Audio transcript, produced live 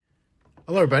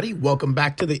Hello, everybody. Welcome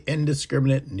back to the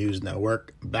Indiscriminate News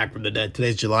Network. Back from the dead.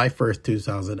 Today's July 1st,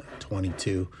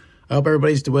 2022. I hope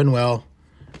everybody's doing well.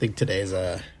 I think today's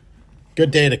a good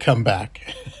day to come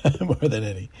back more than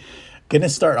any. Going to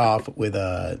start off with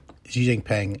Xi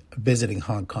Jinping visiting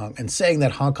Hong Kong and saying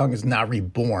that Hong Kong is not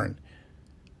reborn.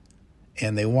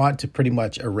 And they want to pretty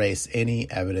much erase any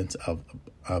evidence of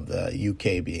the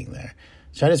UK being there.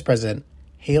 China's president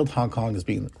hailed Hong Kong as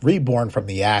being reborn from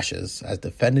the ashes as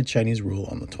defended Chinese rule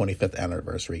on the 25th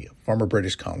anniversary of former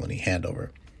British colony handover.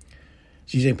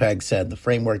 Xi Jinping said the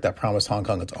framework that promised Hong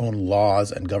Kong its own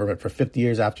laws and government for 50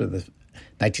 years after the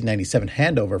 1997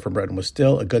 handover from Britain was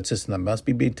still a good system that must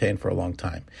be maintained for a long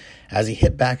time, as he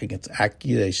hit back against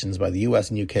accusations by the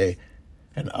US and UK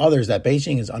and others that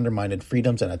Beijing has undermined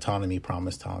freedoms and autonomy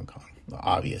promised to Hong Kong.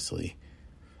 Obviously.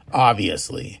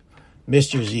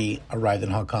 Mr. Xi arrived in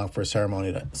Hong Kong for a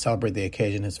ceremony to celebrate the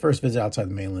occasion, his first visit outside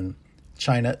the mainland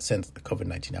China since the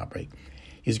COVID-19 outbreak.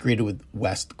 He was greeted with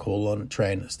West Kowloon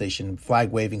train station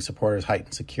flag-waving supporters.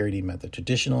 Heightened security meant the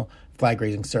traditional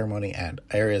flag-raising ceremony and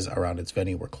areas around its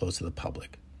venue were closed to the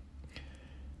public.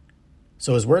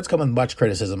 So his words come with much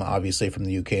criticism, obviously, from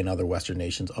the UK and other Western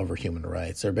nations over human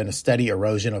rights. There have been a steady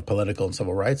erosion of political and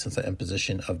civil rights since the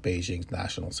imposition of Beijing's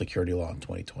national security law in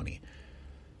 2020.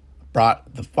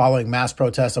 Brought the following mass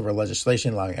protests over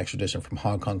legislation allowing extradition from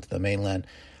Hong Kong to the mainland.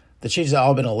 The changes have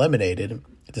all been eliminated.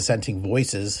 Dissenting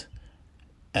voices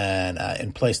and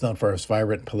in place known for its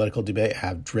vibrant political debate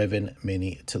have driven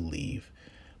many to leave.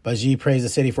 But Xi praised the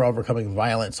city for overcoming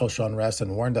violent social unrest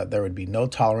and warned that there would be no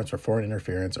tolerance for foreign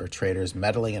interference or traitors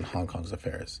meddling in Hong Kong's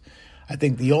affairs. I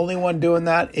think the only one doing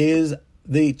that is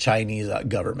the Chinese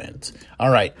government.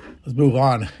 All right, let's move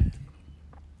on.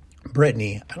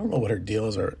 Brittany, I don't know what her deal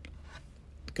is, or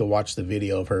go watch the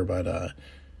video of her, but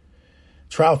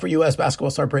trial for U.S.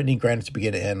 basketball star Brittany Griner to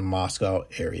begin in Moscow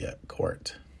area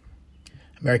court.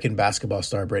 American basketball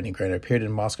star Brittany Griner appeared in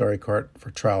Moscow area court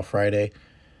for trial Friday,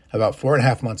 about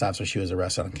 4.5 months after she was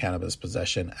arrested on cannabis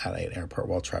possession at an airport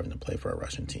while traveling to play for a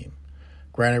Russian team.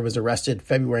 Griner was arrested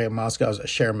February at Moscow's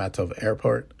Sheremetyevo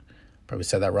airport. Probably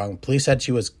said that wrong. Police said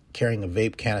she was carrying a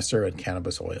vape canister and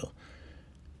cannabis oil.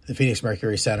 The Phoenix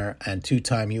Mercury Center and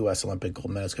two-time U.S. Olympic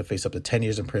gold medalist could face up to 10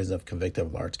 years in prison if convicted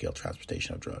of large-scale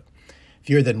transportation of drug.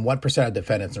 Fewer than 1% of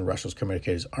defendants in Russia's criminal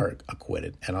cases are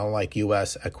acquitted, and unlike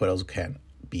U.S., acquittals can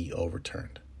be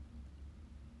overturned.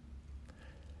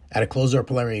 At a closed-door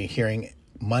preliminary hearing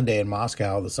Monday in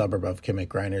Moscow, the suburb of Kim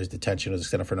Griner's detention was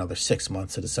extended for another 6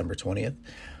 months to December 20th.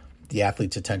 The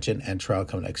athlete's detention and trial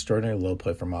come at an extraordinary low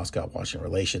point for Moscow-Washington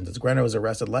relations, as Griner was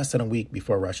arrested less than a week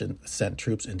before Russia sent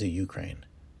troops into Ukraine,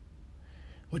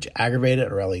 which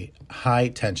aggravated already high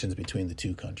tensions between the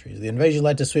two countries. The invasion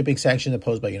led to sweeping sanctions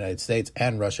imposed by the United States,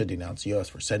 and Russia denounced the U.S.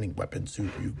 for sending weapons to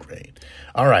Ukraine.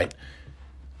 All right.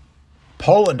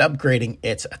 Poland upgrading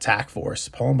its attack force.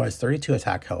 Poland buys 32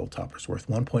 attack helicopters worth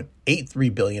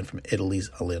 $1.83 billion from Italy's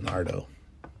Leonardo.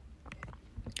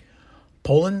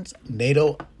 Poland's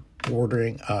NATO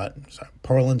bordering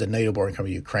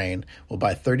company Ukraine will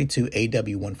buy 32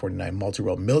 AW-149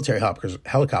 multi-role military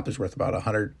helicopters worth about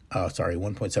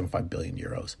 1.75 billion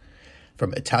euros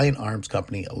from Italian arms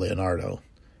company Leonardo.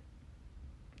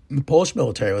 The Polish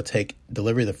military will take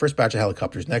delivery of the first batch of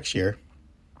helicopters next year,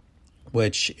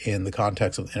 which, in the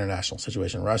context of the international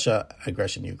situation in Russia,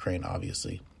 aggression in Ukraine,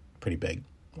 obviously pretty big,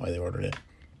 why they ordered it.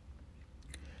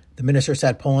 The minister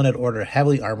said Poland had ordered a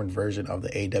heavily armored version of the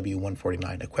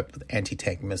AW-149 equipped with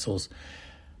anti-tank missiles.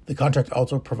 The contract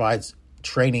also provides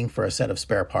training for a set of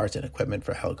spare parts and equipment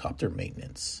for helicopter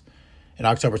maintenance. In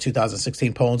October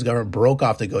 2016, Poland's government broke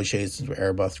off negotiations with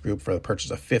Airbus Group for the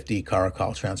purchase of 50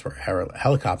 Caracal transport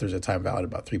helicopters at a time valued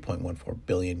about 3.14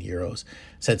 billion euros.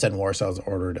 Since then, Warsaw has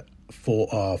ordered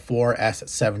four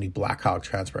S-70 Black Hawk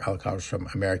transport helicopters from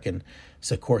American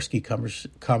Sikorsky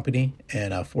Company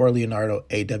and 4 Leonardo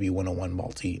AW-101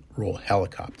 multi-role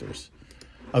helicopters.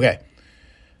 Okay,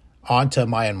 on to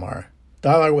Myanmar.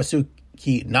 Dialogue with Suu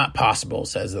Kyi not possible,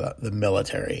 says the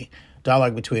military.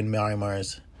 Dialogue between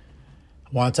Myanmar's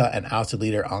Wanta and ousted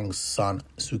leader Aung San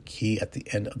Suu Kyi at the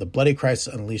end of the bloody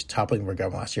crisis unleashed toppling of her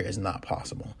government last year is not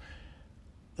possible.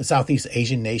 The Southeast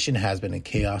Asian nation has been in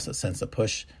chaos since the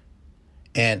push,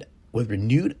 and with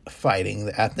renewed fighting,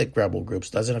 the ethnic rebel groups,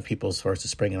 dozens of people's forces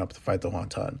springing up to fight the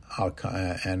Wanta,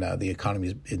 and the economy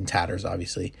is in tatters,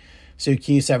 obviously. Suu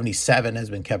Kyi, 77, has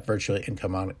been kept virtually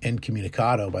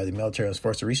incommunicado by the military and was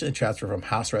forced to recently transfer from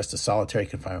house arrest to solitary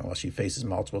confinement while she faces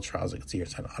multiple trials that could see her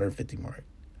spend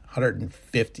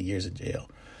 150 years in jail.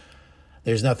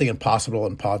 There's nothing impossible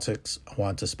in politics,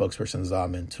 Wanta spokesperson Zaw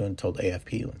Min Tun told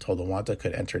AFP, when told the Wanta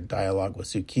could enter dialogue with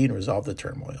Suu Kyi and resolve the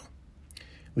turmoil.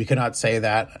 We cannot say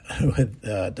that with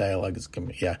dialogue.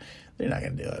 Yeah, they're not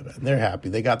going to do it. They're happy.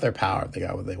 They got their power. They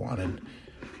got what they wanted.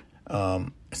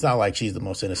 It's not like she's the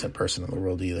most innocent person in the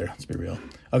world either. Let's be real.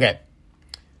 Okay.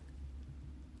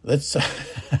 Let's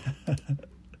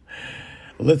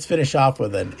finish off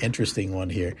with an interesting one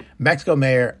here. Mexico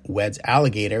mayor weds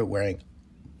alligator wearing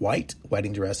white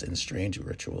wedding dress in strange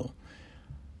ritual.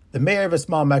 The mayor of a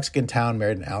small Mexican town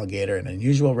married an alligator, an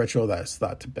unusual ritual that is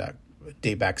thought to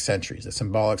date back centuries. A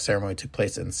symbolic ceremony took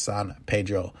place in San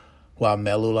Pedro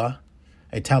Huamelula,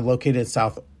 a town located in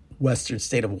southwestern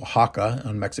state of Oaxaca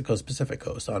on Mexico's Pacific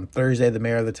coast. On Thursday, the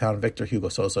mayor of the town, Victor Hugo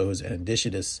Sosa, who's an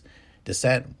indigenous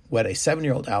descent, wed a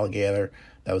 7-year-old alligator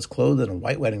that was clothed in a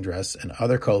white wedding dress and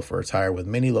other colorful attire with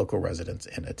many local residents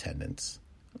in attendance.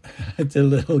 It's a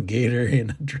little gator in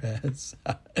a dress.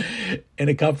 In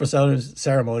a comfort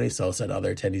ceremony, Sosa and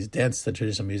other attendees danced to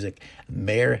traditional music. The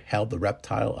mayor held the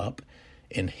reptile up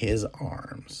in his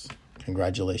arms.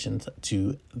 Congratulations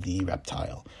to the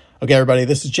reptile. Okay, everybody,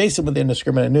 this is Jason with the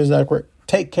Indiscriminate News Network.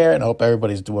 Take care, and I hope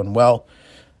everybody's doing well.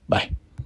 Bye.